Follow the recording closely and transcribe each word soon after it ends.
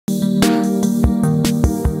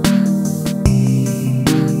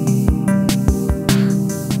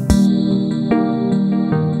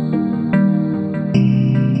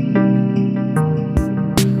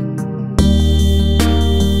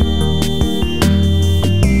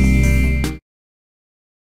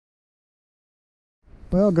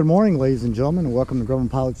Well, good morning, ladies and gentlemen, and welcome to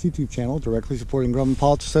Grumman Pilots YouTube channel, directly supporting Grumman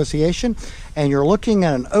Pilots Association. And you're looking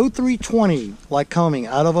at an 0320 Lycoming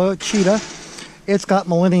out of a Cheetah. It's got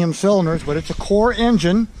Millennium cylinders, but it's a core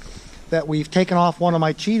engine that we've taken off one of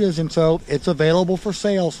my Cheetahs, and so it's available for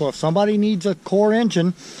sale. So if somebody needs a core engine,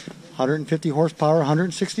 150 horsepower,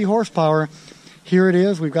 160 horsepower, here it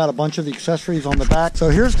is. We've got a bunch of the accessories on the back. So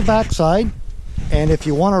here's the back side. And if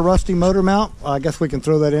you want a rusty motor mount, I guess we can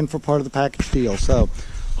throw that in for part of the package deal. So,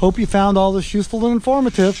 hope you found all this useful and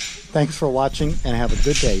informative. Thanks for watching, and have a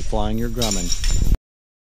good day flying your Grumman.